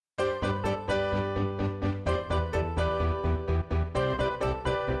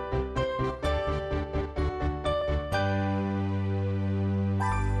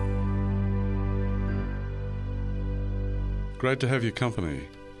Great to have your company.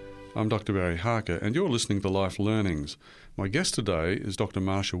 I'm Dr. Barry Harker and you're listening to Life Learnings. My guest today is Dr.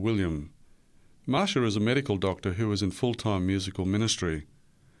 Marsha William. Marsha is a medical doctor who is in full-time musical ministry.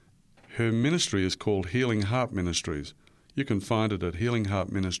 Her ministry is called Healing Heart Ministries. You can find it at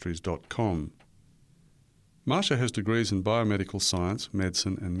healingheartministries.com. Marsha has degrees in biomedical science,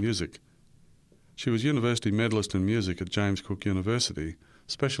 medicine and music. She was university medalist in music at James Cook University,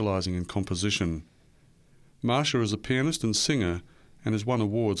 specialising in composition. Marsha is a pianist and singer and has won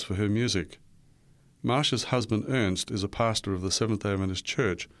awards for her music. Marsha's husband Ernst is a pastor of the Seventh-day Adventist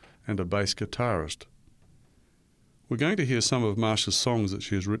Church and a bass guitarist. We're going to hear some of Marsha's songs that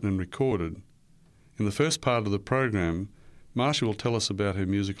she has written and recorded. In the first part of the program, Marsha will tell us about her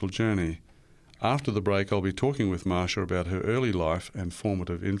musical journey. After the break, I'll be talking with Marsha about her early life and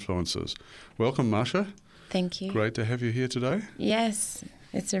formative influences. Welcome, Marsha. Thank you. Great to have you here today. Yes,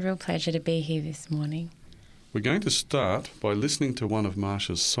 it's a real pleasure to be here this morning. We're going to start by listening to one of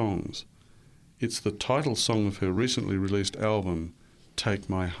Marsha's songs. It's the title song of her recently released album, Take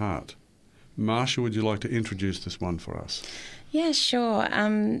My Heart. Marsha, would you like to introduce this one for us? Yeah, sure.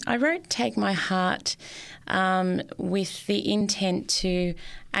 I wrote Take My Heart with the intent to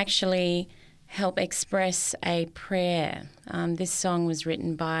actually help express a prayer. This song was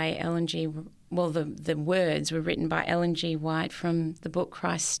written by Ellen G. Well, the words were written by Ellen G. White from the book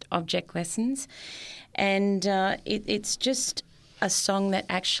Christ Object Lessons. And it's just a song that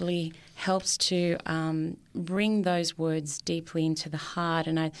actually helps to bring those words deeply into the heart.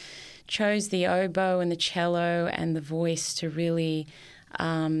 And I chose the oboe and the cello and the voice to really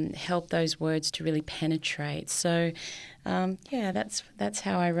help those words to really penetrate. So, that's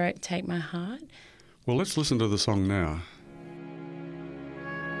how I wrote Take My Heart. Well, let's listen to the song now.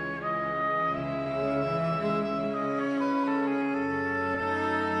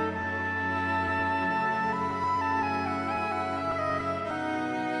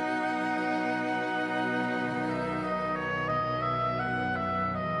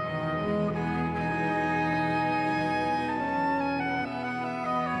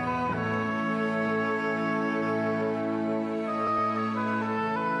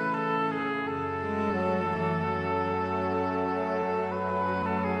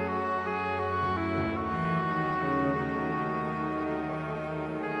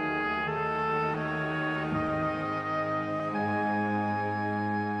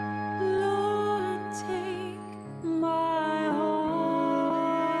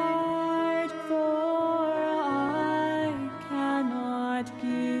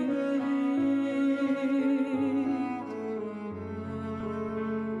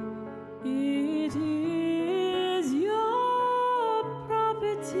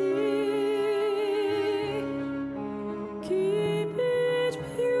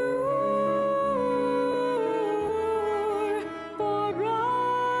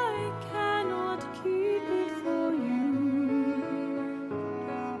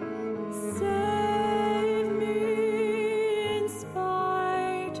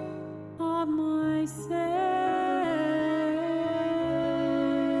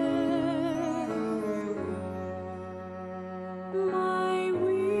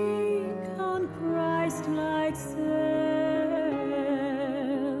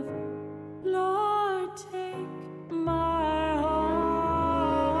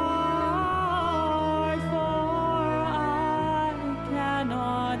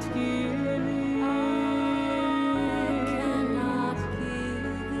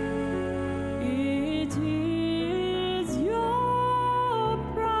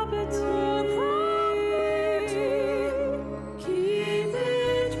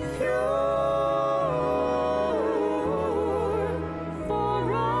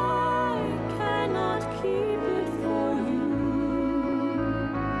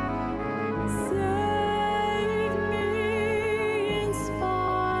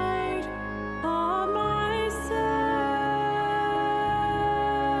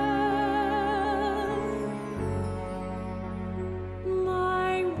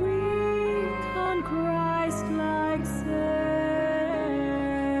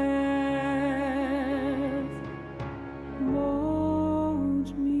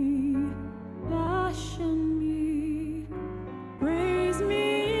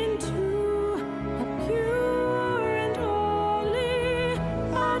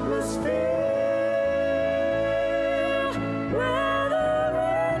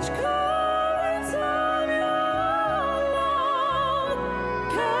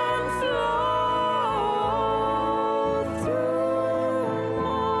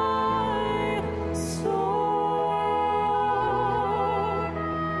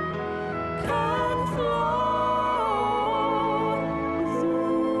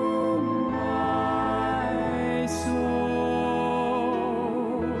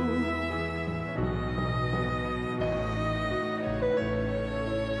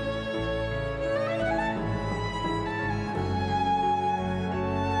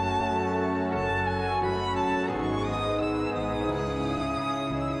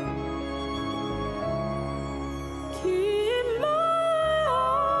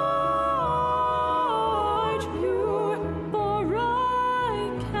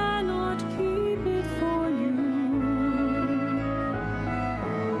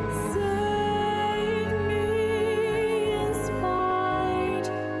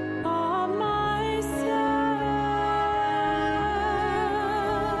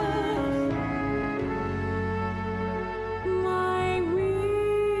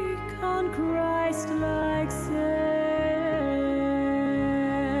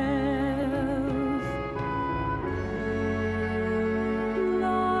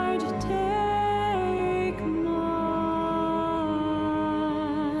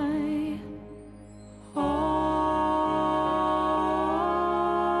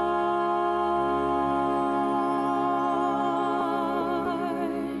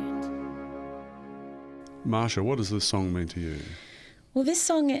 Marsha, what does this song mean to you? Well, this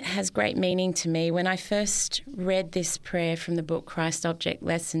song has great meaning to me. When I first read this prayer from the book Christ Object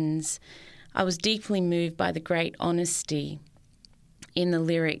Lessons, I was deeply moved by the great honesty in the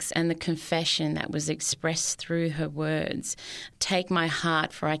lyrics and the confession that was expressed through her words. Take my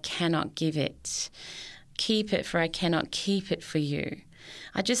heart, for I cannot give it. Keep it, for I cannot keep it for you.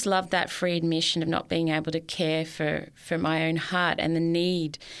 I just love that free admission of not being able to care for my own heart and the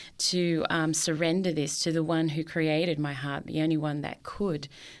need to surrender this to the one who created my heart, the only one that could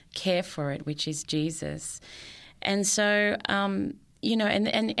care for it, which is Jesus. And so, and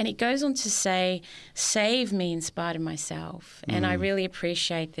it goes on to say, save me in spite of myself. And I really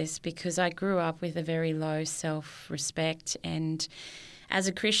appreciate this because I grew up with a very low self-respect, and as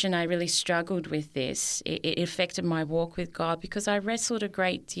a Christian, I really struggled with this. It affected my walk with God because I wrestled a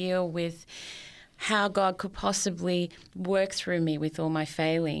great deal with how God could possibly work through me with all my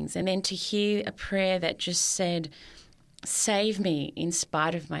failings. And then to hear a prayer that just said, save me in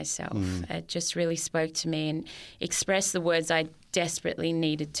spite of myself, it just really spoke to me and expressed the words I desperately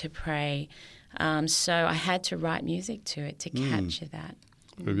needed to pray. So I had to write music to it to capture that.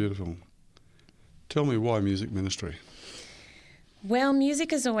 Very beautiful. Tell me, why music ministry? Well,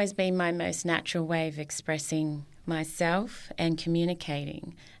 music has always been my most natural way of expressing myself and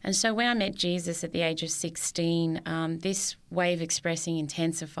communicating. And so when I met Jesus at the age of 16, this way of expressing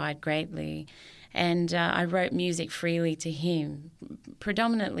intensified greatly. And I wrote music freely to him,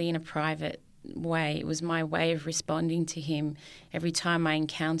 predominantly in a private way. It was my way of responding to him every time I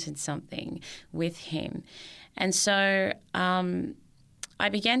encountered something with him. And so I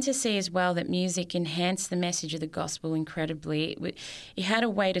began to see as well that music enhanced the message of the gospel incredibly. It had a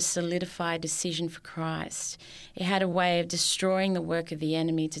way to solidify a decision for Christ. It had a way of destroying the work of the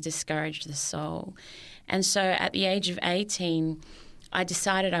enemy to discourage the soul. And so at the age of 18, I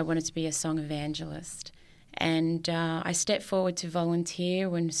decided I wanted to be a song evangelist. And I stepped forward to volunteer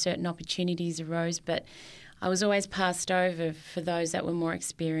when certain opportunities arose, but I was always passed over for those that were more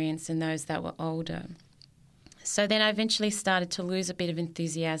experienced and those that were older. So then I eventually started to lose a bit of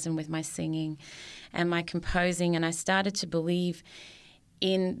enthusiasm with my singing and my composing, and I started to believe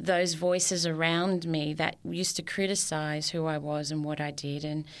in those voices around me that used to criticise who I was and what I did,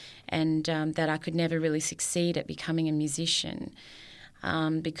 and that I could never really succeed at becoming a musician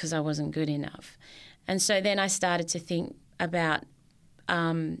because I wasn't good enough. And so then I started to think about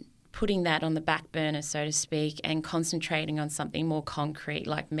putting that on the back burner, so to speak, and concentrating on something more concrete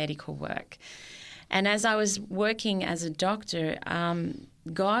like medical work. And as I was working as a doctor,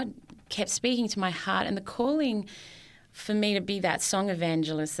 God kept speaking to my heart, and the calling for me to be that song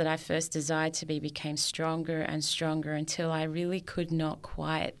evangelist that I first desired to be became stronger and stronger until I really could not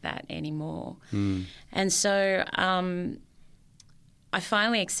quiet that anymore. And so I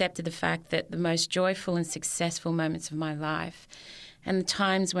finally accepted the fact that the most joyful and successful moments of my life and the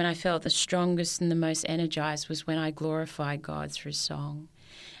times when I felt the strongest and the most energized was when I glorified God through song.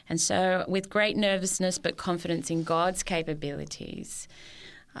 And so with great nervousness but confidence in God's capabilities,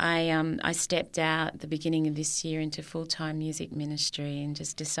 I stepped out at the beginning of this year into full-time music ministry and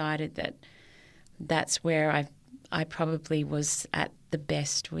just decided that that's where I probably was at the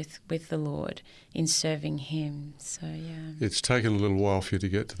best with the Lord in serving him. So, yeah. It's taken a little while for you to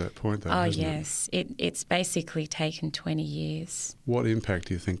get to that point, though, hasn't it? Yes. It's basically taken 20 years. What impact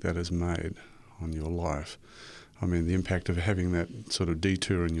do you think that has made on your life? I mean, the impact of having that sort of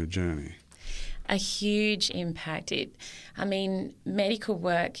detour in your journey. A huge impact. Medical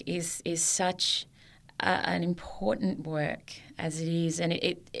work is such an important work as it is,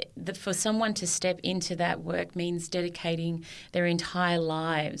 and for someone to step into that work means dedicating their entire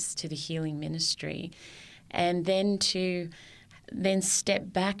lives to the healing ministry, and then to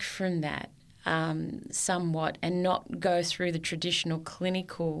step back from that somewhat and not go through the traditional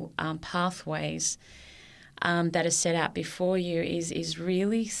clinical pathways that are set out before you is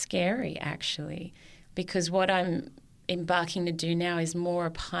really scary, actually, because what I'm embarking to do now is more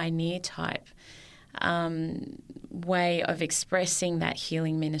a pioneer type way of expressing that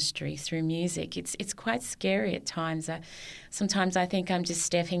healing ministry through music. It's quite scary at times. Sometimes I think I'm just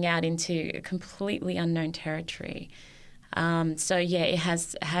stepping out into a completely unknown territory. It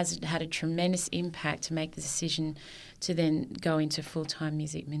has had a tremendous impact to make the decision to then go into full-time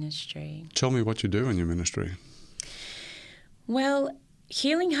music ministry. Tell me what you do in your ministry. Well,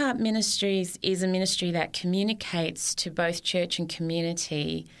 Healing Heart Ministries is a ministry that communicates to both church and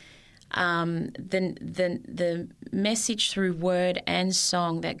community the message through word and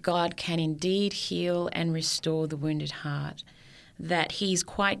song that God can indeed heal and restore the wounded heart, that he's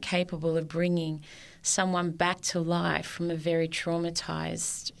quite capable of bringing someone back to life from a very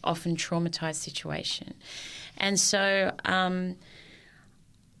often traumatized situation. And so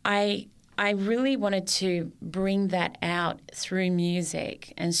I really wanted to bring that out through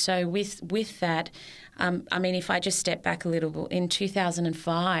music. And so with that, if I just step back a little, in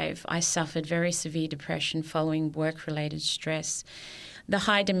 2005, I suffered very severe depression following work-related stress. The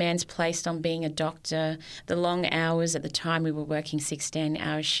high demands placed on being a doctor, the long hours at the time, we were working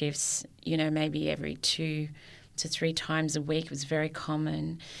 16-hour shifts, maybe every 2 to 3 times a week was very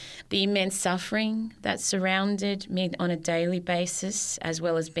common. The immense suffering that surrounded me on a daily basis, as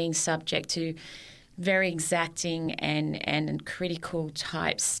well as being subject to very exacting and critical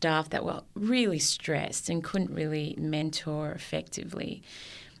type staff that were really stressed and couldn't really mentor effectively.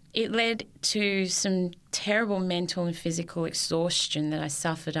 It led to some terrible mental and physical exhaustion that I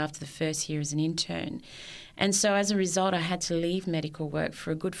suffered after the first year as an intern. And so as a result, I had to leave medical work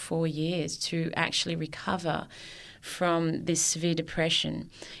for a good 4 years to actually recover from this severe depression.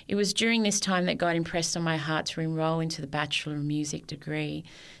 It was during this time that God impressed on my heart to enroll into the Bachelor of Music degree,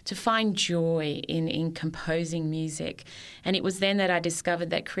 to find joy in composing music. And it was then that I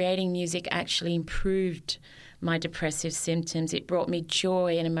discovered that creating music actually improved my depressive symptoms. It brought me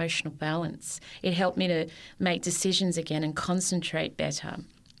joy and emotional balance. It helped me to make decisions again and concentrate better.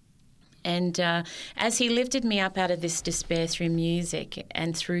 And as he lifted me up out of this despair through music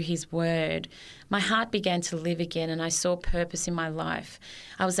and through his word, my heart began to live again and I saw purpose in my life.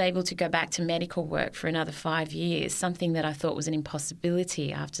 I was able to go back to medical work for another 5 years, something that I thought was an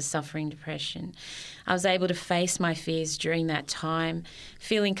impossibility after suffering depression. I was able to face my fears during that time,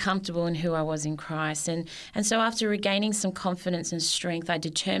 feeling comfortable in who I was in Christ. And so after regaining some confidence and strength, I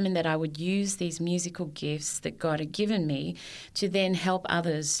determined that I would use these musical gifts that God had given me to then help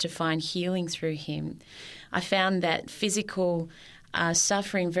others to find healing through him. I found that physical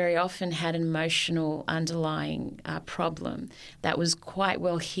suffering very often had an emotional underlying problem that was quite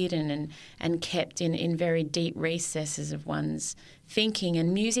well hidden and kept in very deep recesses of one's thinking.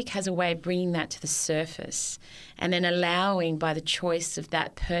 And music has a way of bringing that to the surface and then allowing, by the choice of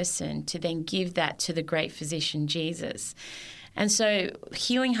that person, to then give that to the great physician, Jesus. And so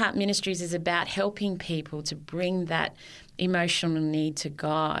Healing Heart Ministries is about helping people to bring that emotional need to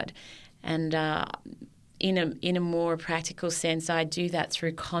God. And in a more practical sense, I do that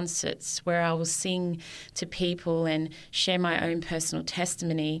through concerts where I will sing to people and share my own personal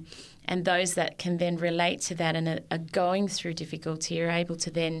testimony. And those that can then relate to that and are going through difficulty are able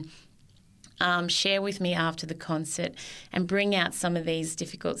to then share with me after the concert and bring out some of these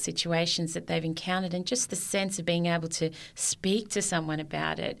difficult situations that they've encountered. And just the sense of being able to speak to someone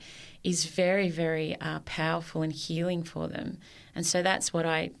about it is very, very powerful and healing for them. And so that's what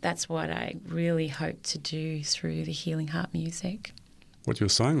I really hope to do through the Healing Heart music. What you're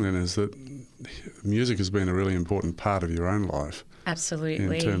saying then is that music has been a really important part of your own life.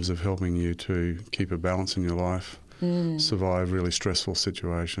 Absolutely. In terms of helping you to keep a balance in your life, survive really stressful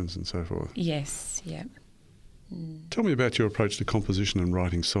situations and so forth. Yes, yeah. Tell me about your approach to composition and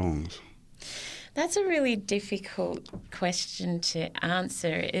writing songs. That's a really difficult question to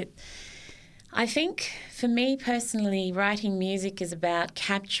answer. I think for me personally, writing music is about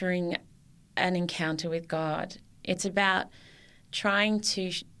capturing an encounter with God. It's about trying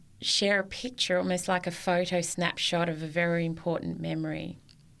to share a picture, almost like a photo snapshot of a very important memory.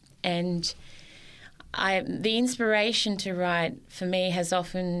 And the inspiration to write for me has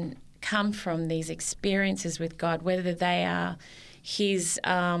often come from these experiences with God, whether they are his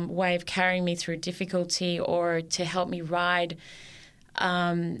way of carrying me through difficulty or to help me ride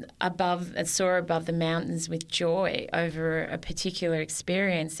soar above the mountains with joy over a particular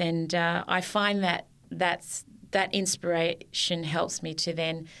experience. And I find that inspiration helps me to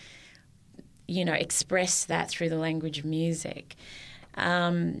then, express that through the language of music.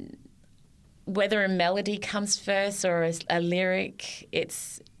 Whether a melody comes first or a lyric,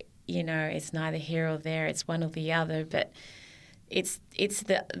 it's neither here or there. It's one or the other, but it's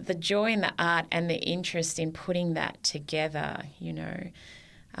the joy in the art and the interest in putting that together,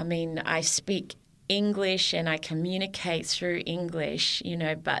 I speak English and I communicate through English,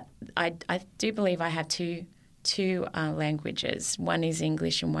 but I do believe I have two languages. One is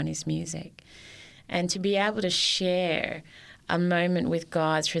English and one is music. And to be able to share a moment with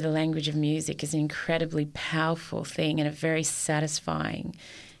God through the language of music is an incredibly powerful thing and a very satisfying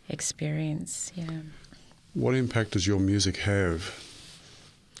experience, yeah. What impact does your music have?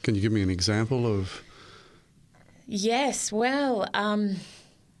 Can you give me an example of? Yes, well,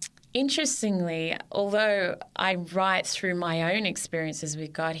 Interestingly, although I write through my own experiences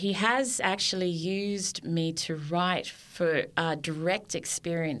with God, He has actually used me to write for direct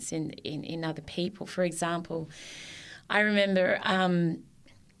experience in other people. For example, I remember,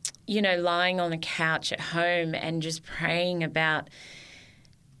 lying on the couch at home and just praying about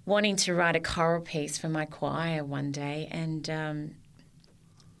wanting to write a choral piece for my choir one day, and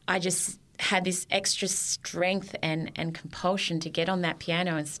I just had this extra strength and compulsion to get on that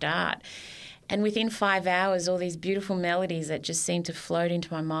piano and start. And within 5 hours, all these beautiful melodies that just seemed to float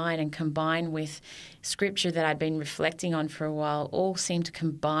into my mind and combine with scripture that I'd been reflecting on for a while all seemed to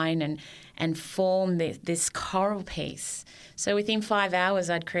combine and form this choral piece. So within 5 hours,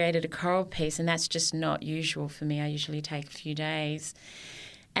 I'd created a choral piece, and that's just not usual for me. I usually take a few days.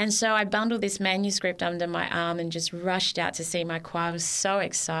 And so I bundled this manuscript under my arm and just rushed out to see my choir. I was so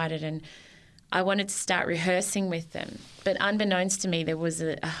excited, and I wanted to start rehearsing with them. But unbeknownst to me, there was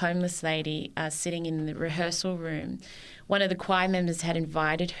a homeless lady sitting in the rehearsal room. One of the choir members had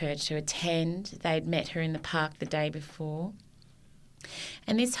invited her to attend. They'd met her in the park the day before.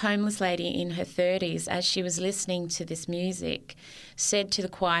 And this homeless lady in her 30s, as she was listening to this music, said to the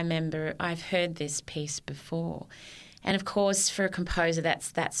choir member, "I've heard this piece before." And of course, for a composer,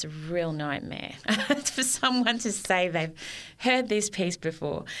 that's a real nightmare for someone to say they've heard this piece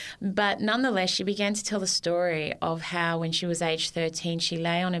before. But nonetheless, she began to tell the story of how when she was age 13, she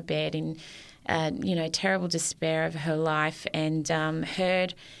lay on a bed in terrible despair of her life, and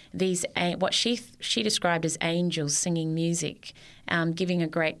heard these what she described as angels singing music, giving her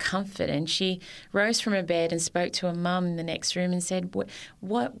great comfort. And she rose from her bed and spoke to her mum in the next room and said,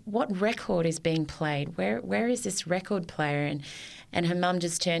 "What record is being played? Where is this record player?" And her mum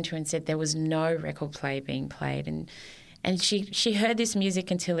just turned to her and said there was no record player being played. And she heard this music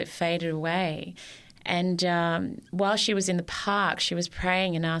until it faded away. And while she was in the park, she was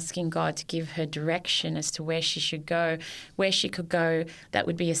praying and asking God to give her direction as to where she should go, where she could go that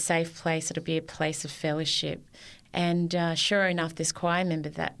would be a safe place, it would be a place of fellowship. And sure enough, this choir member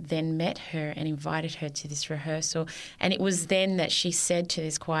that then met her and invited her to this rehearsal. And it was then that she said to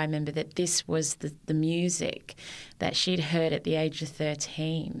this choir member that this was the music that she'd heard at the age of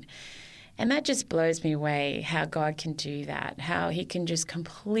 13. And that just blows me away, how God can do that, how He can just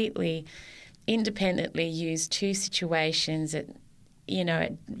completely independently use two situations at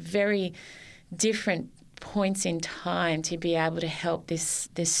very different points in time to be able to help this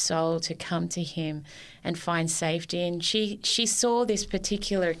soul to come to Him and find safety. And she saw this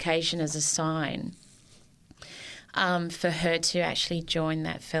particular occasion as a sign for her to actually join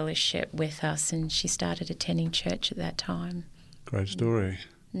that fellowship with us, and she started attending church at that time. Great story.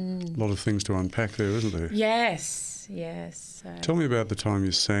 A lot of things to unpack there, isn't there? Yes. Tell me about the time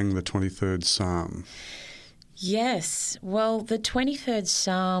you sang the 23rd Psalm. Yes. Well, the 23rd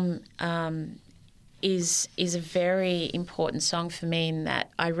Psalm is a very important song for me in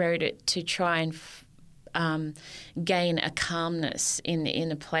that I wrote it to try and gain a calmness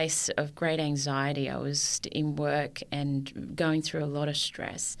in a place of great anxiety. I was in work and going through a lot of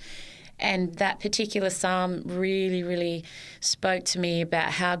stress. And that particular psalm really, really spoke to me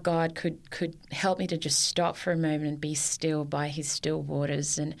about how God could help me to just stop for a moment and be still by His still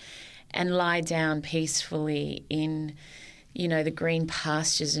waters and lie down peacefully in, the green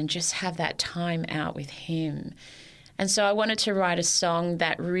pastures and just have that time out with Him. And so I wanted to write a song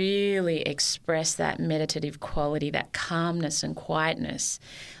that really expressed that meditative quality, that calmness and quietness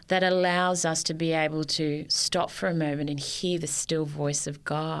that allows us to be able to stop for a moment and hear the still voice of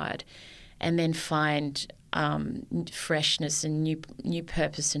God, and then find freshness and new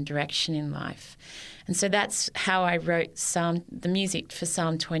purpose and direction in life. And so that's how I wrote the music for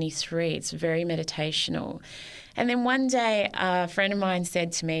Psalm 23. It's very meditational. And then one day a friend of mine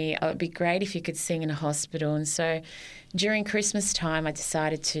said to me, "Oh, it'd be great if you could sing in a hospital." And so during Christmas time, I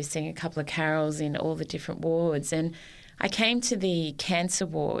decided to sing a couple of carols in all the different wards. And I came to the cancer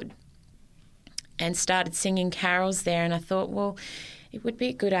ward and started singing carols there. And I thought, well, it would be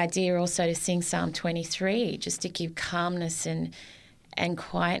a good idea also to sing Psalm 23, just to give calmness and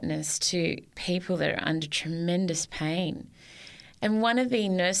quietness to people that are under tremendous pain. And one of the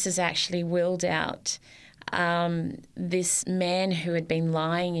nurses actually wheeled out this man who had been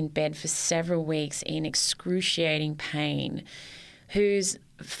lying in bed for several weeks in excruciating pain, whose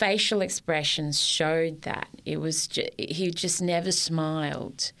facial expressions showed that. He just never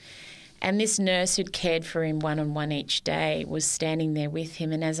smiled. And this nurse who'd cared for him one-on-one each day was standing there with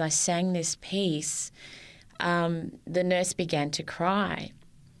him. And as I sang this piece, the nurse began to cry.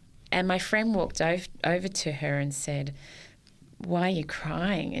 And my friend walked over to her and said, "Why are you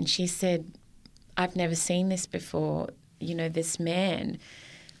crying?" And she said, "I've never seen this before. This man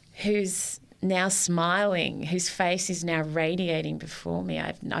who's now smiling, whose face is now radiating before me.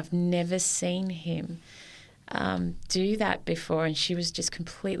 I've never seen him do that before, and she was just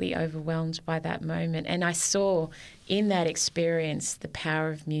completely overwhelmed by that moment. And I saw in that experience the power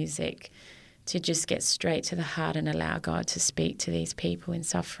of music to just get straight to the heart and allow God to speak to these people in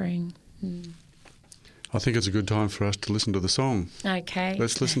suffering. I think it's a good time for us to listen to the song. Okay.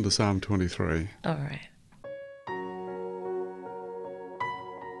 Let's listen to Psalm 23. All right.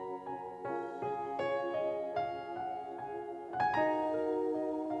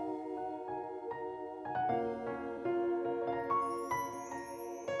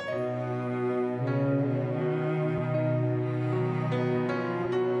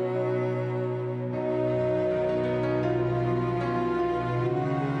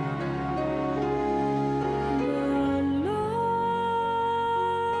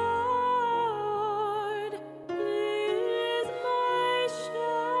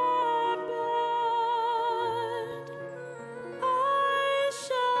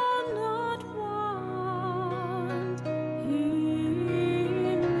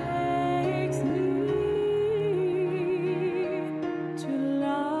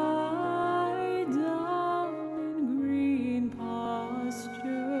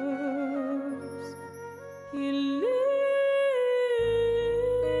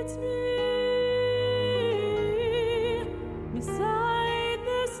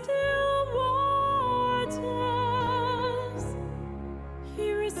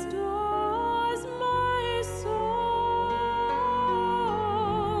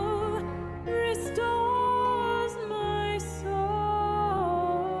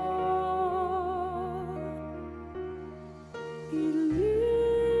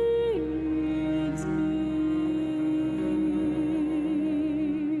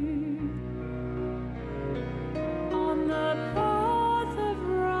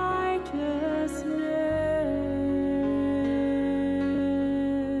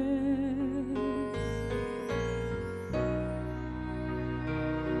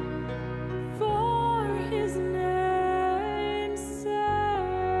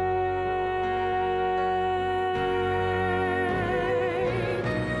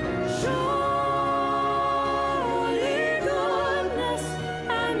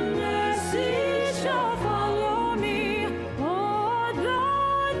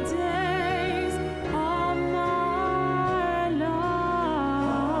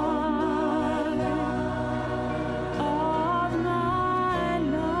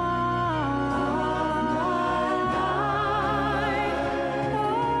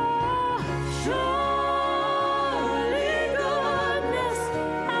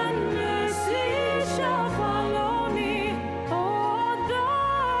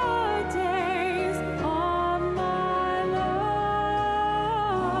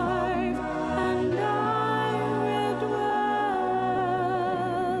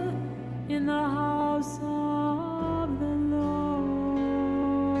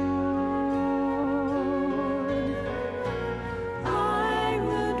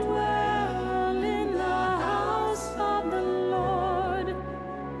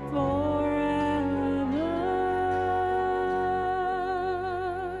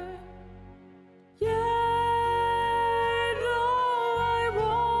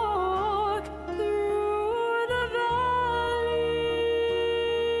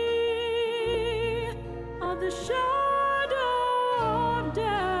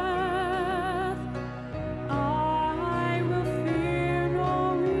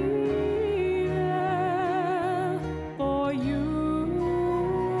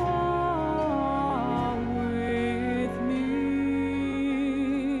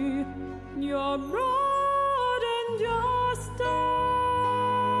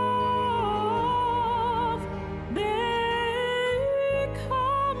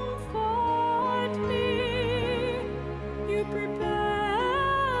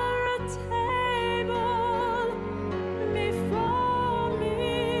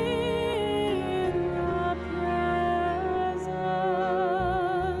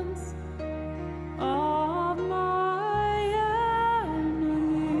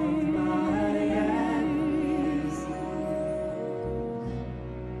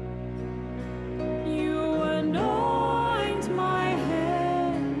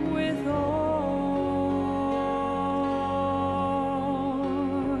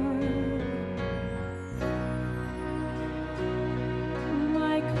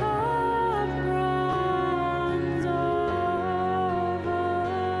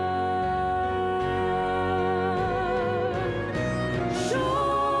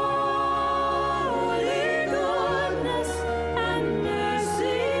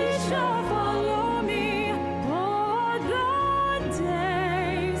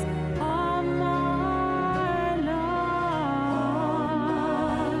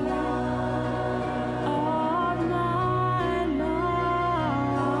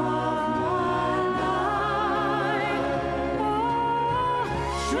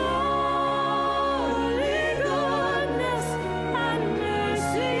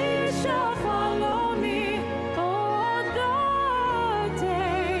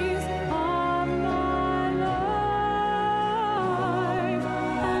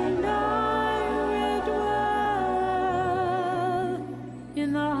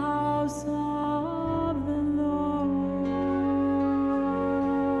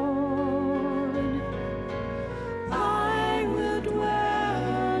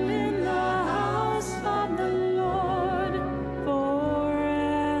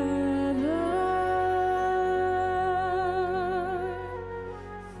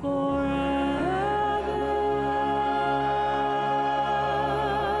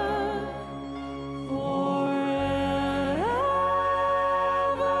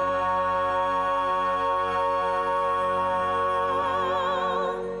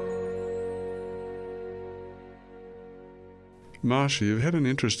 Marsha, you've had an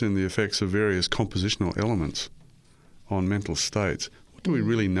interest in the effects of various compositional elements on mental states. What do we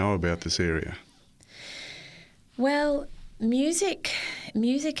really know about this area? Well, music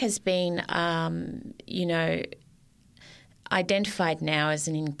has been, identified now as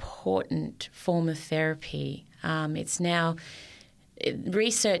an important form of therapy.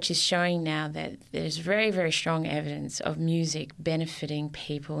 Research is showing now that there's very, very strong evidence of music benefiting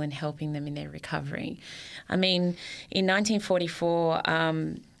people and helping them in their recovery. I mean, in 1944,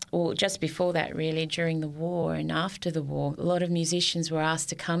 or just before that really, during the war and after the war, a lot of musicians were asked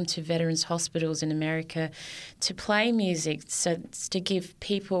to come to veterans' hospitals in America to play music, so to give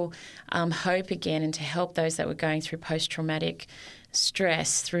people hope again and to help those that were going through post-traumatic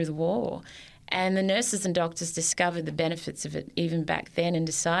stress through the war. And the nurses and doctors discovered the benefits of it even back then and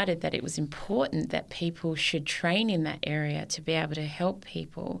decided that it was important that people should train in that area to be able to help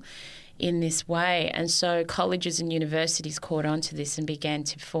people in this way. And so colleges and universities caught on to this and began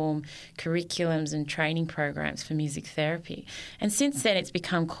to form curriculums and training programs for music therapy. And since then it's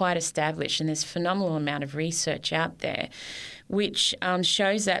become quite established, and there's a phenomenal amount of research out there which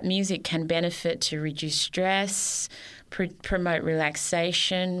shows that music can benefit to reduce stress, promote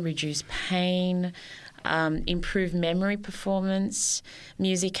relaxation, reduce pain, improve memory performance.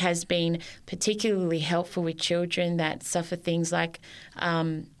 Music has been particularly helpful with children that suffer things like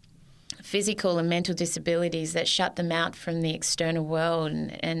physical and mental disabilities that shut them out from the external world,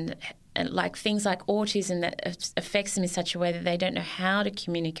 and like things like autism that affects them in such a way that they don't know how to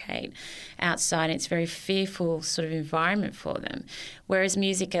communicate outside. It's a very fearful sort of environment for them, whereas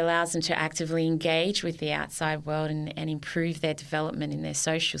music allows them to actively engage with the outside world and improve their development in their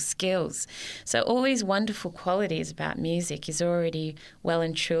social skills. So all these wonderful qualities about music is already well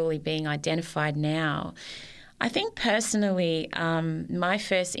and truly being identified now. I think personally, my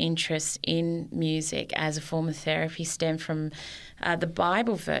first interest in music as a form of therapy stemmed from the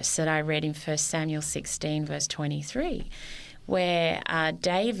Bible verse that I read in 1 Samuel 16, verse 23, where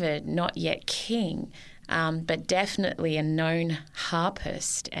David, not yet king, but definitely a known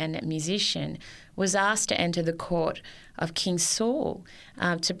harpist and a musician, was asked to enter the court of King Saul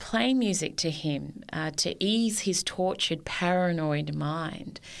to play music to him, to ease his tortured, paranoid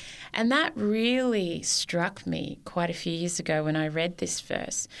mind. And that really struck me quite a few years ago when I read this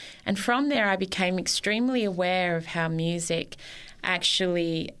verse. And from there, I became extremely aware of how music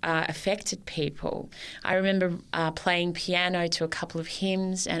actually affected people. I remember playing piano to a couple of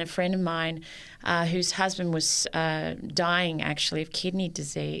hymns, and a friend of mine whose husband was dying actually of kidney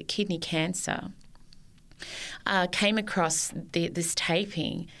cancer, came across this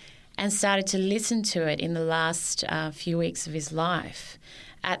taping and started to listen to it in the last few weeks of his life.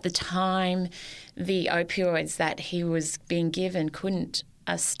 At the time, the opioids that he was being given couldn't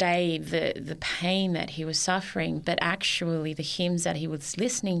stay the pain that he was suffering, but actually the hymns that he was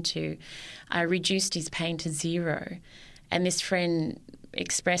listening to reduced his pain to zero. And this friend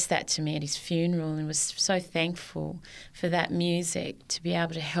expressed that to me at his funeral and was so thankful for that music to be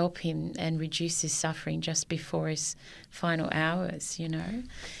able to help him and reduce his suffering just before his final hours, you know.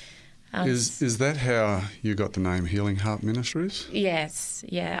 Is that how you got the name Healing Heart Ministries? Yes,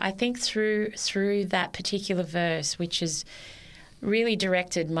 yeah. I think through that particular verse, which has really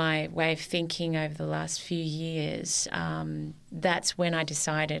directed my way of thinking over the last few years, that's when I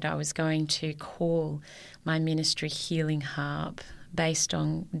decided I was going to call my ministry Healing Harp, based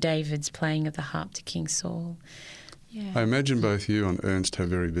on David's playing of the harp to King Saul. Yeah. I imagine both you and Ernst have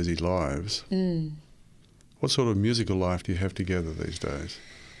very busy lives. What sort of musical life do you have together these days?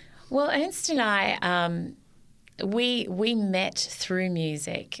 Well, Ernst and I, we met through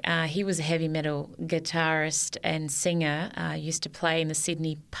music. He was a heavy metal guitarist and singer, used to play in the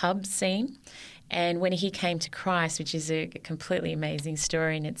Sydney pub scene. And when he came to Christ, which is a completely amazing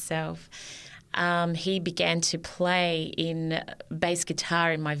story in itself, he began to play in bass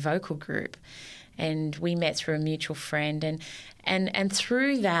guitar in my vocal group. And we met through a mutual friend. And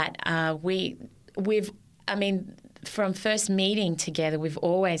through that, from first meeting together, we've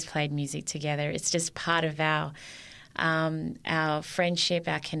always played music together. It's just part of our friendship,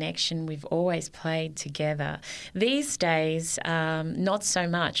 our connection. We've always played together. These days, not so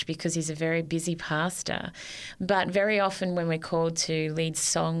much because he's a very busy pastor, but very often when we're called to lead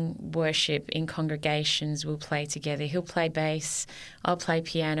song worship in congregations, we'll play together. He'll play bass, I'll play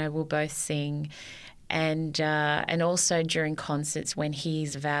piano, we'll both sing. And also during concerts when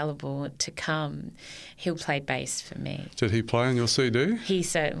he's available to come, he'll play bass for me. Did he play on your CD? He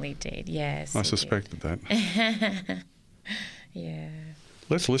certainly did, yes. I suspected that. Yeah.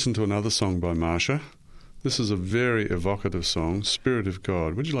 Let's listen to another song by Marsha. This is a very evocative song, Spirit of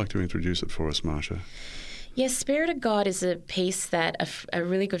God. Would you like to introduce it for us, Marsha? Yes, Spirit of God is a piece that a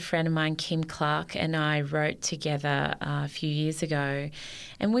really good friend of mine, Kim Clark, and I wrote together a few years ago.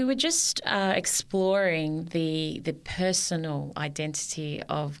 And we were just exploring the personal identity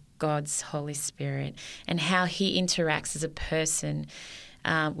of God's Holy Spirit and how he interacts as a person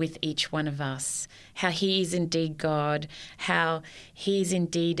with each one of us, how he is indeed God, how he is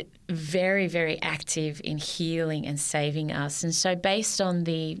indeed very, very active in healing and saving us. And so based on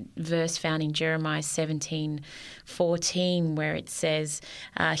the verse found in Jeremiah 17:14, where it says,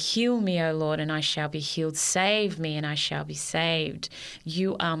 heal me, O Lord, and I shall be healed. Save me, and I shall be saved.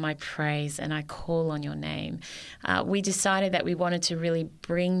 You are my praise, and I call on your name. We decided that we wanted to really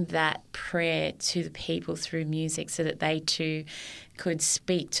bring that prayer to the people through music so that they too could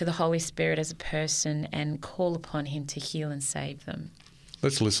speak to the Holy Spirit as a person and call upon him to heal and save them.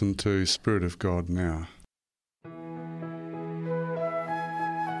 Let's listen to Spirit of God now.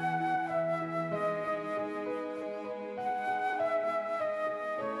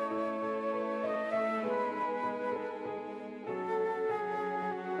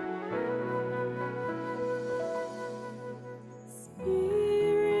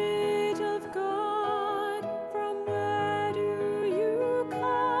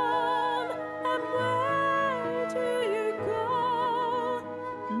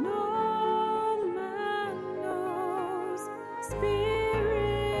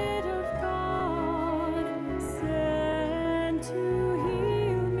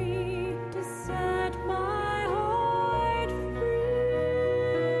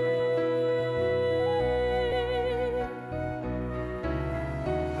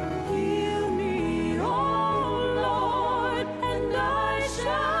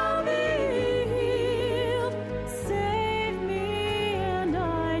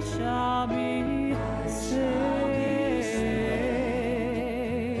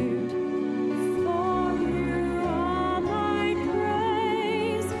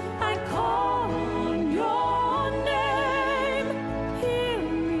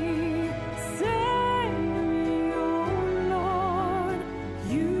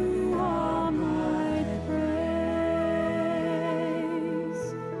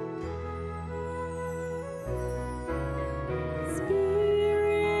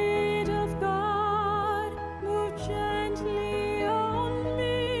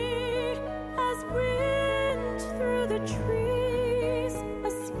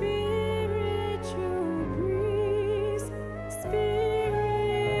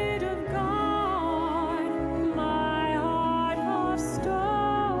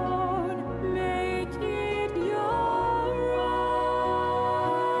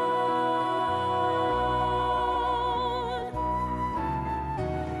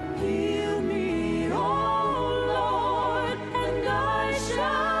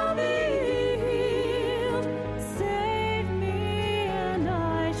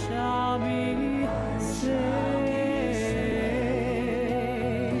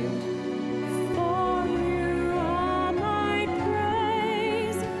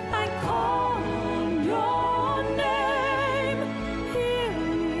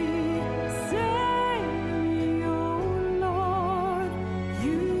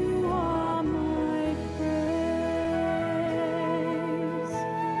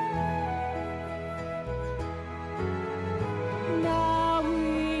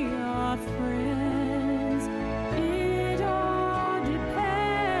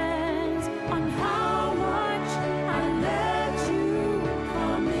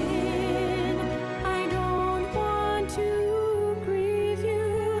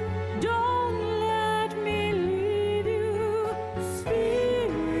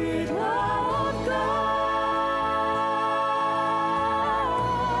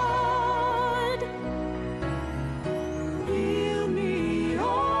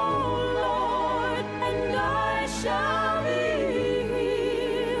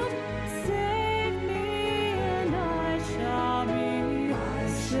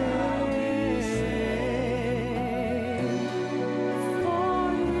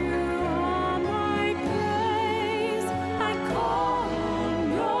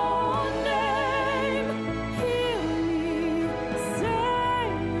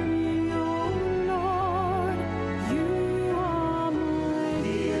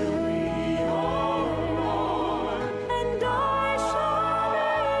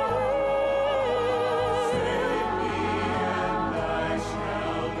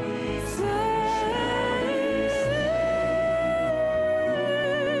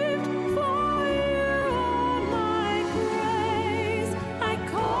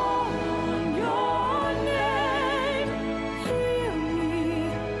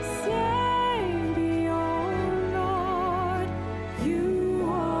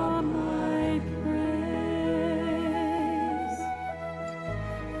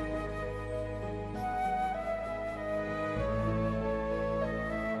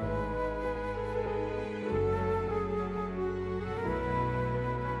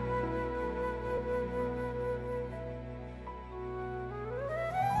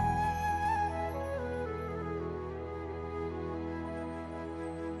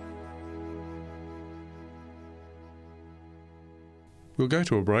 We'll go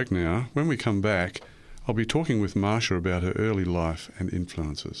to a break now. When we come back, I'll be talking with Marsha about her early life and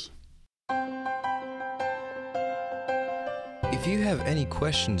influences. If you have any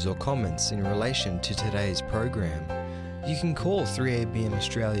questions or comments in relation to today's program, you can call 3ABN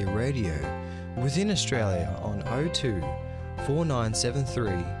Australia Radio within Australia on 02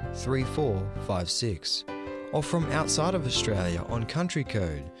 4973 3456 or from outside of Australia on country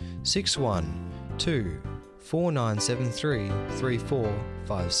code 612 4973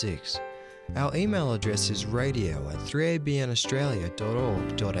 3456. Our email address is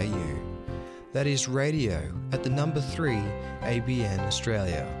radio@3abnaustralia.org.au. That is radio@3ABN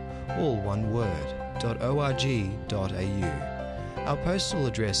Australia, all one word, .org.au. Our postal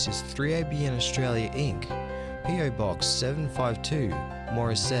address is 3ABN Australia Inc., PO Box 752,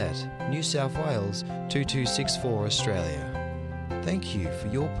 Morisset, New South Wales 2264 Australia. Thank you for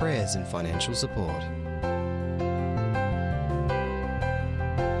your prayers and financial support.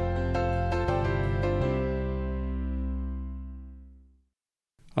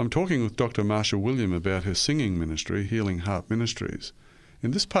 I'm talking with Dr. Marsha William about her singing ministry, Healing Heart Ministries.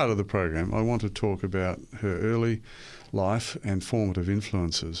 In this part of the program, I want to talk about her early life and formative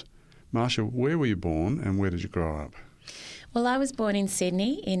influences. Marsha, where were you born and where did you grow up? Well, I was born in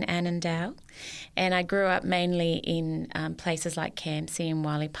Sydney, in Annandale, and I grew up mainly in places like Campsie and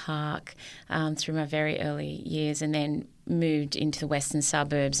Wiley Park through my very early years, and then moved into the western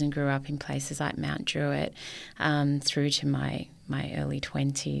suburbs and grew up in places like Mount Druitt through to my early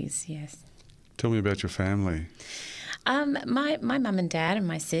 20s, yes. Tell me about your family. My mum and dad and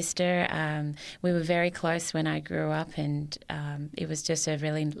my sister, we were very close when I grew up, and it was just a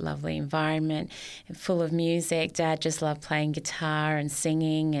really lovely environment full of music. Dad just loved playing guitar and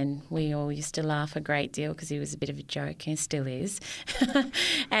singing, and we all used to laugh a great deal because he was a bit of a joke, and still is.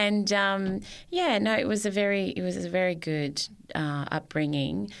 And it was a very good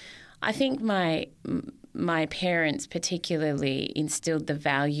upbringing. I think my parents particularly instilled the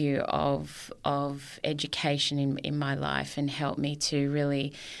value of education in my life and helped me to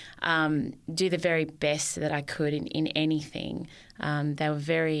really do the very best that I could in anything.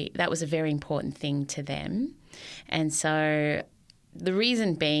 That was a very important thing to them. And so the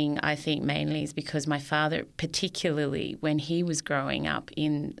reason being, I think, mainly is because my father, particularly when he was growing up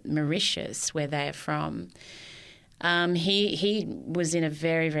in Mauritius, where they're from, he was in a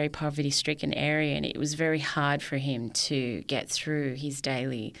very, very poverty-stricken area, and it was very hard for him to get through his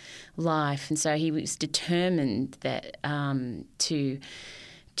daily life. And so he was determined that to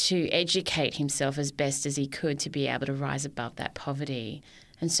educate himself as best as he could to be able to rise above that poverty.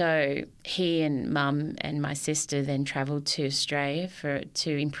 And so he and Mum and my sister then travelled to Australia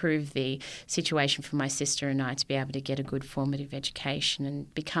to improve the situation for my sister and I to be able to get a good formative education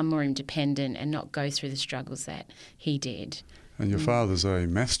and become more independent and not go through the struggles that he did. And your father's a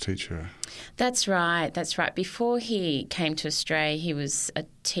maths teacher. That's right. Before he came to Australia, he was a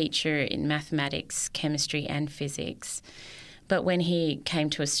teacher in mathematics, chemistry and physics. But when he came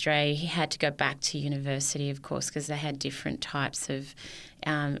to Australia, he had to go back to university, of course, because they had different types of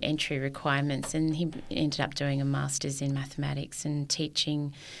entry requirements. And he ended up doing a master's in mathematics and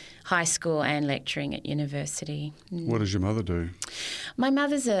teaching high school and lecturing at university. What does your mother do? My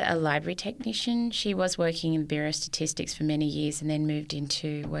mother's a library technician. She was working in the Bureau of Statistics for many years and then moved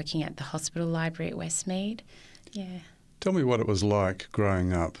into working at the hospital library at Westmead. Yeah. Tell me what it was like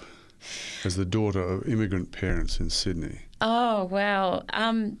growing up as the daughter of immigrant parents in Sydney. Oh, well,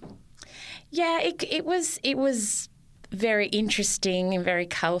 it was very interesting and very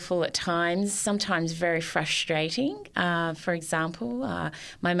colourful at times, sometimes very frustrating. For example,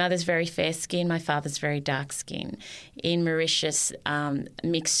 my mother's very fair skin, my father's very dark skin. In Mauritius,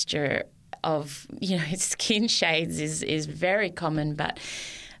 mixture of, skin shades is very common, but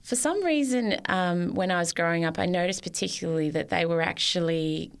for some reason, when I was growing up, I noticed particularly that they were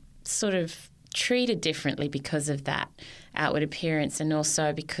actually sort of treated differently because of that outward appearance and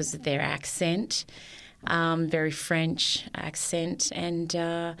also because of their accent, very French accent. And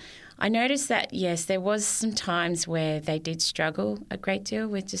I noticed that, yes, there was some times where they did struggle a great deal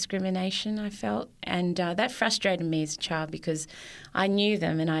with discrimination, I felt. And that frustrated me as a child because I knew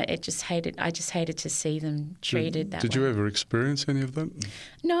them and I just hated to see them treated that way. Did you ever experience any of that?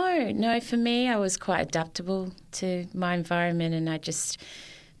 No. For me, I was quite adaptable to my environment and I just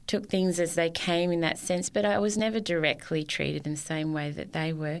took things as they came in that sense, but I was never directly treated in the same way that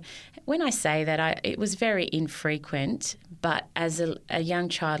they were. When I say that, it was very infrequent, but as a young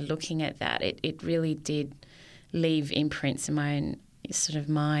child looking at that, it really did leave imprints in my own sort of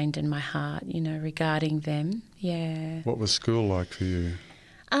mind and my heart, regarding them. Yeah. What was school like for you?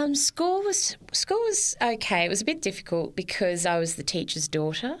 School was okay. It was a bit difficult because I was the teacher's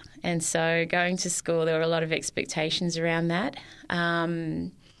daughter, and so going to school there were a lot of expectations around that.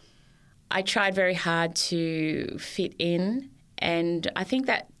 I tried very hard to fit in, and I think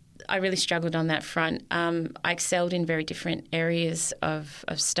that I really struggled on that front. I excelled in very different areas of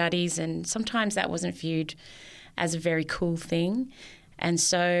studies, and sometimes that wasn't viewed as a very cool thing. And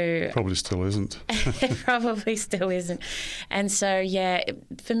so... Probably still isn't. It probably still isn't. And so, yeah,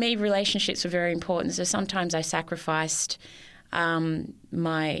 for me, relationships were very important. So sometimes I sacrificed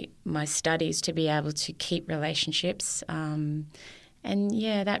my studies to be able to keep relationships. And,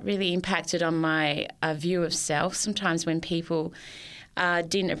 yeah, that really impacted on my view of self. Sometimes when people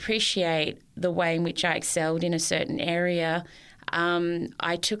didn't appreciate the way in which I excelled in a certain area,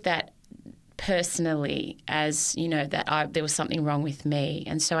 I took that personally as, that there was something wrong with me.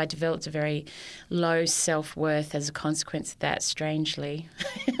 And so I developed a very low self-worth as a consequence of that, strangely.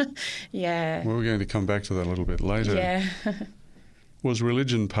 Yeah. Well, we're going to come back to that a little bit later. Yeah. Was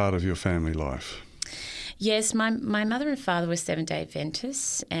religion part of your family life? Yes, my mother and father were Seventh-day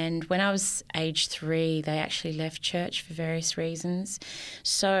Adventists, and when I was age 3, they actually left church for various reasons.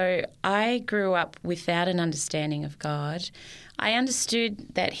 So I grew up without an understanding of God. I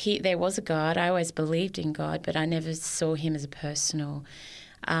understood that there was a God. I always believed in God, but I never saw him as a personal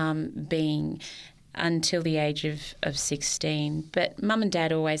being until the age of 16. But Mum and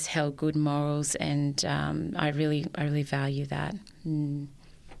Dad always held good morals, and I really value that. Mm.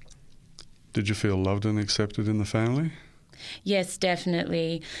 Did you feel loved and accepted in the family? Yes,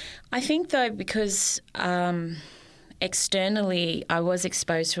 definitely. I think, though, because externally I was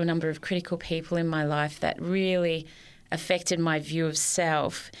exposed to a number of critical people in my life that really affected my view of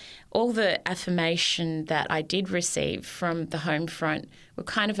self, all the affirmation that I did receive from the home front were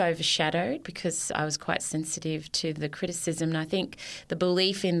kind of overshadowed because I was quite sensitive to the criticism. And I think the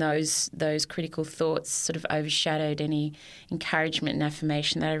belief in those critical thoughts sort of overshadowed any encouragement and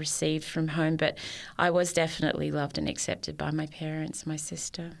affirmation that I received from home. But I was definitely loved and accepted by my parents, my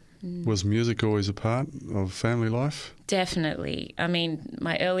sister. Was music always a part of family life? Definitely. I mean,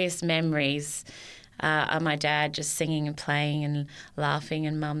 my earliest memories are my dad just singing and playing and laughing,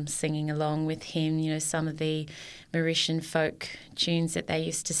 and Mum singing along with him, some of the Mauritian folk tunes that they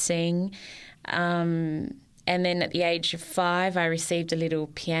used to sing. And then at the age of 5, I received a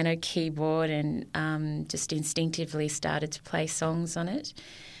little piano keyboard and just instinctively started to play songs on it.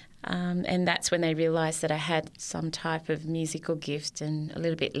 And that's when they realised that I had some type of musical gift, and a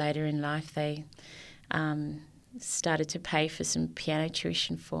little bit later in life they started to pay for some piano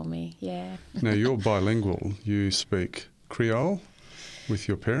tuition for me, yeah. Now, you're bilingual. You speak Creole with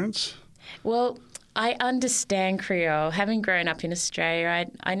your parents? Well, I understand Creole. Having grown up in Australia,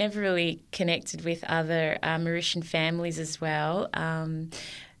 I never really connected with other Mauritian families as well.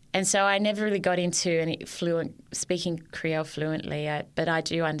 And so I never really got into any speaking Creole fluently, but I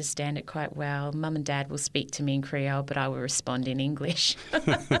do understand it quite well. Mum and Dad will speak to me in Creole, but I will respond in English.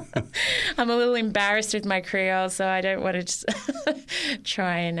 I'm a little embarrassed with my Creole, so I don't want to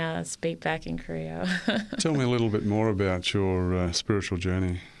try and speak back in Creole. Tell me a little bit more about your spiritual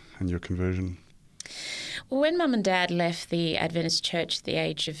journey and your conversion. Well, when Mum and Dad left the Adventist church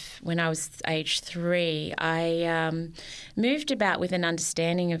when I was age 3, I moved about with an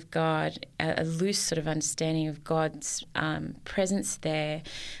understanding of God, a loose sort of understanding of God's presence there.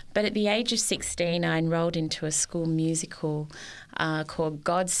 But at the age of 16, I enrolled into a school musical called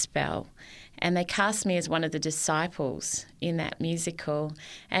Godspell, and they cast me as one of the disciples in that musical.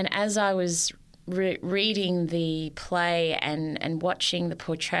 And as I was reading the play and watching the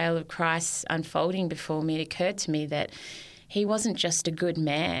portrayal of Christ unfolding before me, it occurred to me that he wasn't just a good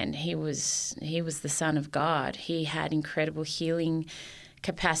man. He was the Son of God. He had incredible healing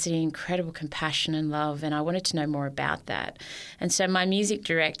capacity, incredible compassion and love, and I wanted to know more about that. And so my music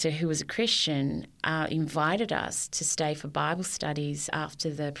director, who was a Christian, invited us to stay for Bible studies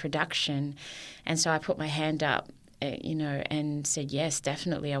after the production. And so I put my hand up and said, yes,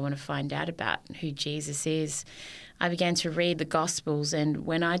 definitely, I want to find out about who Jesus is. I began to read the Gospels, and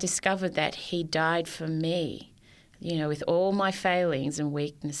when I discovered that he died for me, with all my failings and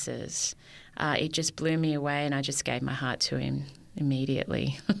weaknesses, it just blew me away, and I just gave my heart to him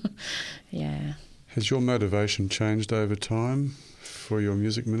immediately. Yeah. Has your motivation changed over time for your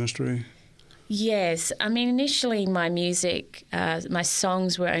music ministry? Yes. I mean, initially my music, my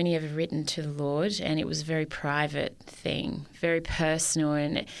songs were only ever written to the Lord, and it was a very private thing, very personal.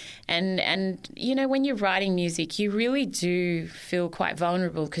 And when you're writing music, you really do feel quite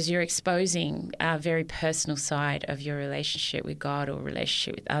vulnerable because you're exposing a very personal side of your relationship with God or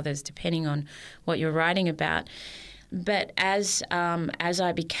relationship with others, depending on what you're writing about. But as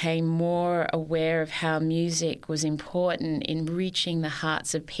I became more aware of how music was important in reaching the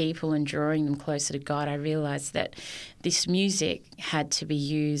hearts of people and drawing them closer to God, I realised that this music had to be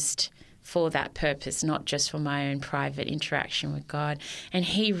used for that purpose, not just for my own private interaction with God. And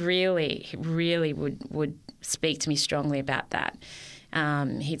he really would speak to me strongly about that.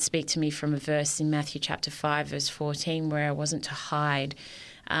 He'd speak to me from a verse in Matthew chapter 5, verse 14, where I wasn't to hide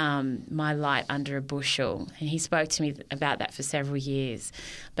my light under a bushel. And he spoke to me about that for several years.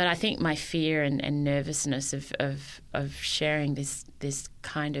 But I think my fear and nervousness of sharing this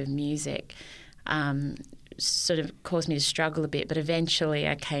kind of music sort of caused me to struggle a bit. But eventually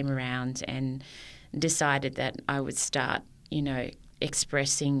I came around and decided that I would start,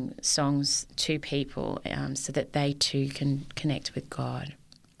 expressing songs to people so that they too can connect with God.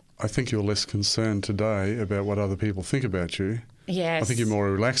 I think you're less concerned today about what other people think about you. Yes. I think you're more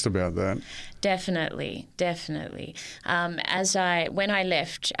relaxed about that. Definitely. When I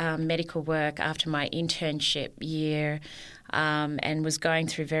left medical work after my internship year and was going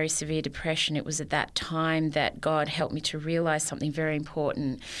through very severe depression, it was at that time that God helped me to realise something very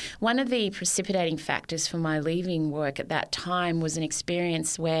important. One of the precipitating factors for my leaving work at that time was an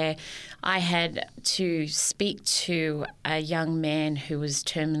experience where I had to speak to a young man who was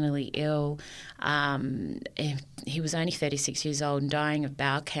terminally ill. He was only 36 years old and dying of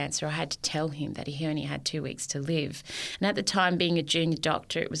bowel cancer. I had to tell him that he only had 2 weeks to live. And at the time, being a junior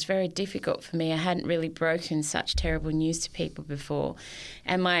doctor, it was very difficult for me. I hadn't really broken such terrible news to people before.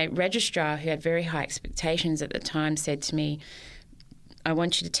 And my registrar, who had very high expectations at the time, said to me, I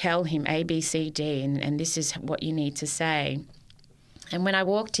want you to tell him A, B, C, D, and this is what you need to say. And when I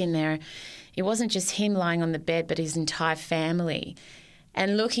walked in there, it wasn't just him lying on the bed, but his entire family.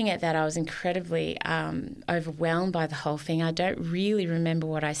 And looking at that, I was incredibly overwhelmed by the whole thing. I don't really remember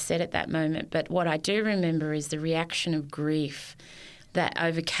what I said at that moment, but what I do remember is the reaction of grief that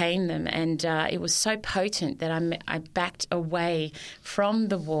overcame them. And it was so potent that I backed away from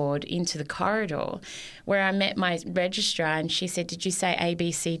the ward into the corridor where I met my registrar, and she said, did you say A,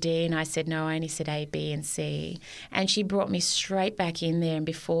 B, C, D? And I said, no, I only said A, B, and C. And she brought me straight back in there and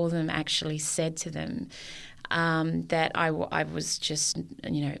before them actually said to them, that I was just,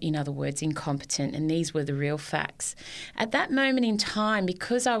 in other words, incompetent, and these were the real facts. At that moment in time,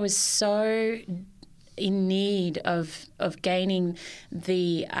 because I was so in need of gaining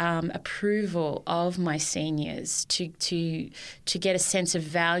the approval of my seniors to get a sense of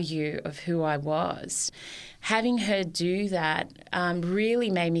value of who I was, having her do that really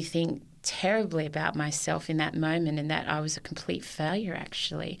made me think terribly about myself in that moment, and that I was a complete failure,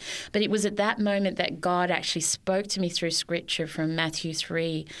 actually. But it was at that moment that God actually spoke to me through Scripture from Matthew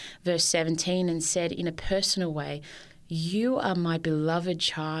 3, verse 17, and said in a personal way, you are my beloved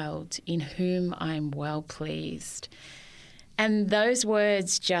child in whom I am well pleased. And those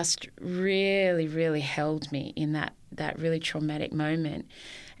words just really, really held me in that really traumatic moment.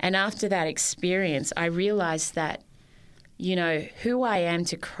 And after that experience, I realized that who I am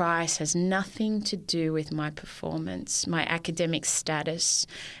to Christ has nothing to do with my performance, my academic status,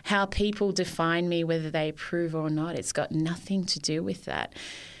 how people define me, whether they approve or not. It's got nothing to do with that.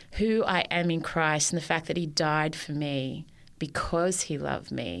 Who I am in Christ and the fact that he died for me because he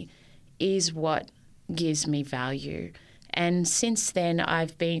loved me is what gives me value. And since then,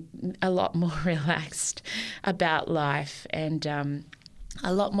 I've been a lot more relaxed about life and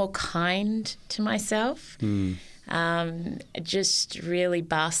a lot more kind to myself. Just really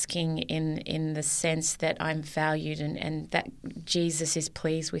basking in the sense that I'm valued and that Jesus is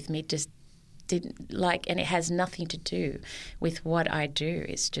pleased with me. And it has nothing to do with what I do.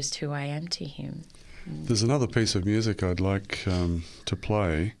 It's just who I am to him. There's another piece of music I'd like to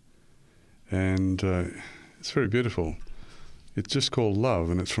play, and it's very beautiful. It's just called Love,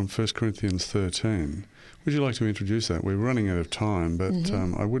 and it's from 1 Corinthians 13. Would you like to introduce that? We're running out of time, but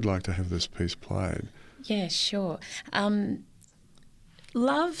I would like to have this piece played. Yeah, sure.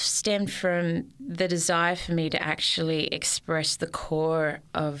 Love stemmed from the desire for me to actually express the core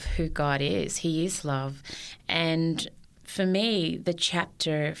of who God is. He is love. And for me, the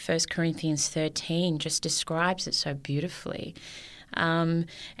chapter 1 Corinthians 13 just describes it so beautifully. And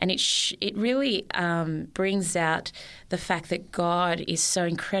it really brings out the fact that God is so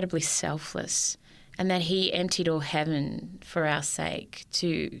incredibly selfless and that he emptied all heaven for our sake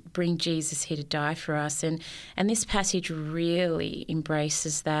to bring Jesus here to die for us. And this passage really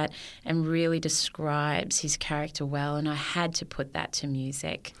embraces that and really describes his character well, and I had to put that to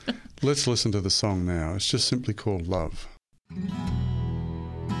music. Let's listen to the song now. It's just simply called Love.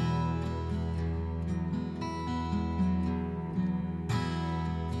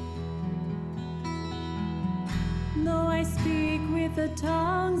 No with the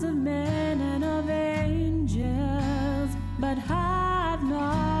tongues of men and of angels, but have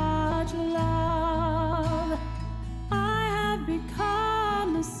not love. I have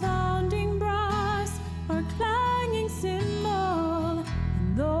become a sounding brass or clanging cymbal,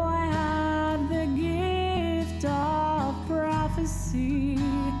 and though I have the gift of prophecy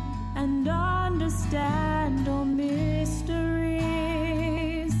and understand all mysteries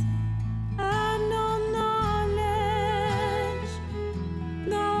and all knowledge,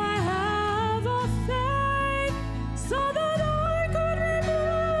 though I have a faith so that I could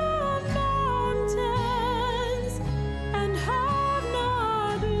remove mountains and have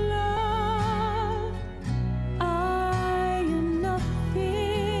not love, I am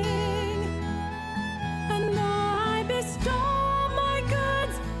nothing. And though I bestow my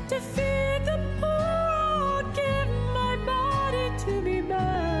goods to feed the poor, give my body to be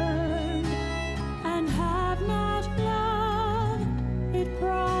burned, and have not love, it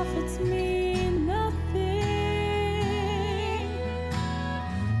profits me nothing.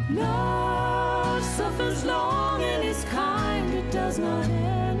 Love suffers long and is kind, it does not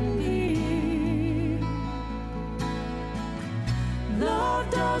envy. Love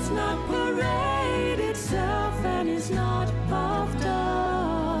does not parade itself and is not puffed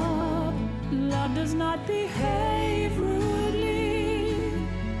up. Love does not behave rudely,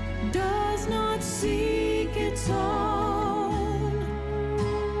 does not seek its own,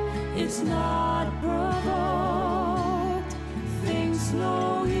 is not provoked, thinks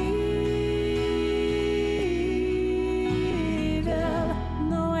no evil.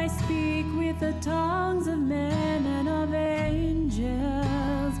 Though I speak with the tongues of men and of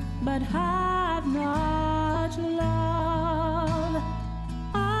angels, but have not love,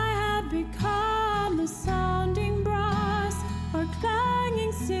 I have become a sounding brass or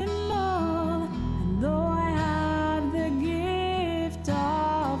clanging cymbal, and though I have the gift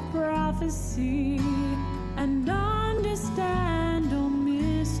of prophecy and understand all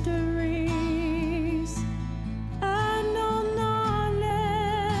mysteries and all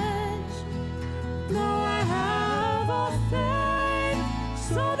knowledge, though I have a faith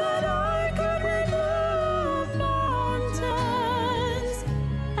so that I could remove mountains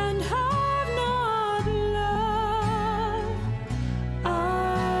and have not love,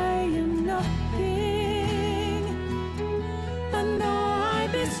 I am nothing. And though I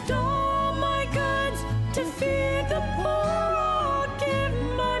bestow my goods to feed the poor, give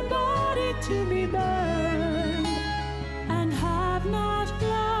my body to be burned, and have not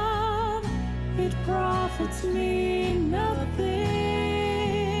love, it profits me nothing.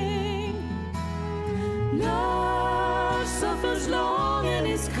 Love suffers long and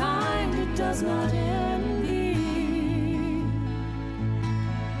is kind, it does not envy.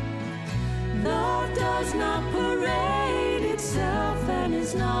 Love does not parade itself and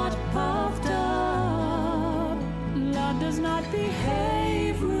is not puffed up. Love does not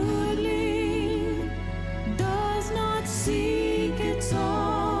behave rudely, does not seek its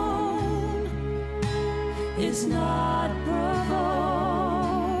own, is not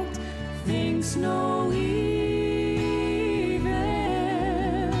provoked, thinks no evil.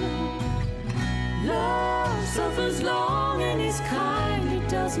 Love suffers long and is kind, it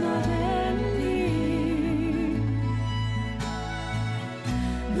does not envy.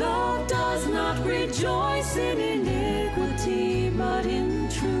 Love does not rejoice in iniquity, but in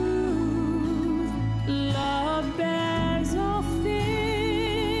truth. Love bears all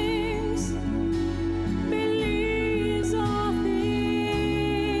things, believes all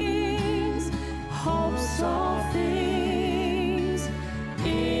things, hopes all things,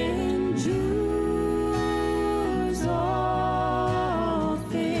 endures all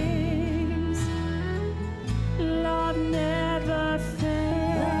things. Love never fails.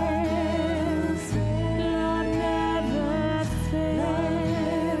 Love never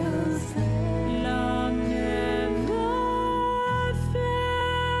fails. Love never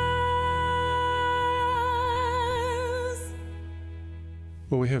fails.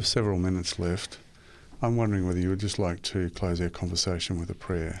 Well, we have several minutes left. I'm wondering whether you would just like to close our conversation with a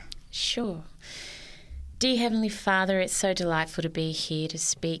prayer. Sure. Dear Heavenly Father, it's so delightful to be here to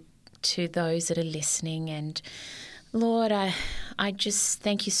speak to those that are listening. And Lord, I just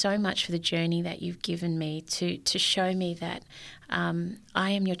thank you so much for the journey that you've given me to show me that I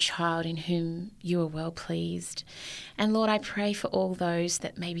am your child in whom you are well pleased. And Lord, I pray for all those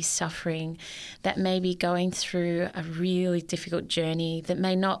that may be suffering, that may be going through a really difficult journey, that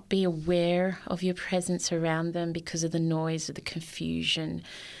may not be aware of your presence around them because of the noise or the confusion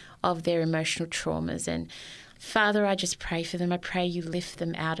of their emotional traumas. And Father, I just pray for them. I pray you lift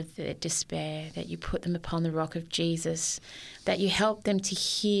them out of their despair, that you put them upon the rock of Jesus, that you help them to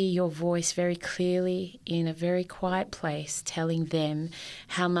hear your voice very clearly in a very quiet place, telling them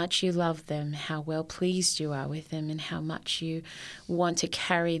how much you love them, how well pleased you are with them, and how much you want to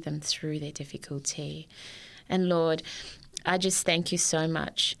carry them through their difficulty. And Lord, I just thank you so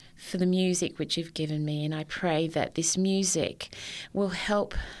much for the music which you've given me, and I pray that this music will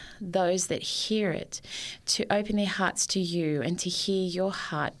help those that hear it to open their hearts to you and to hear your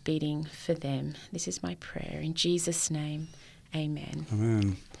heart beating for them. This is my prayer. In Jesus' name, amen.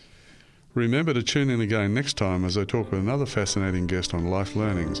 Amen. Remember to tune in again next time as I talk with another fascinating guest on Life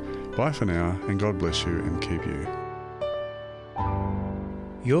Learnings. Bye for now, and God bless you and keep you.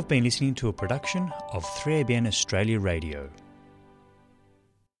 You've been listening to a production of 3ABN Australia Radio.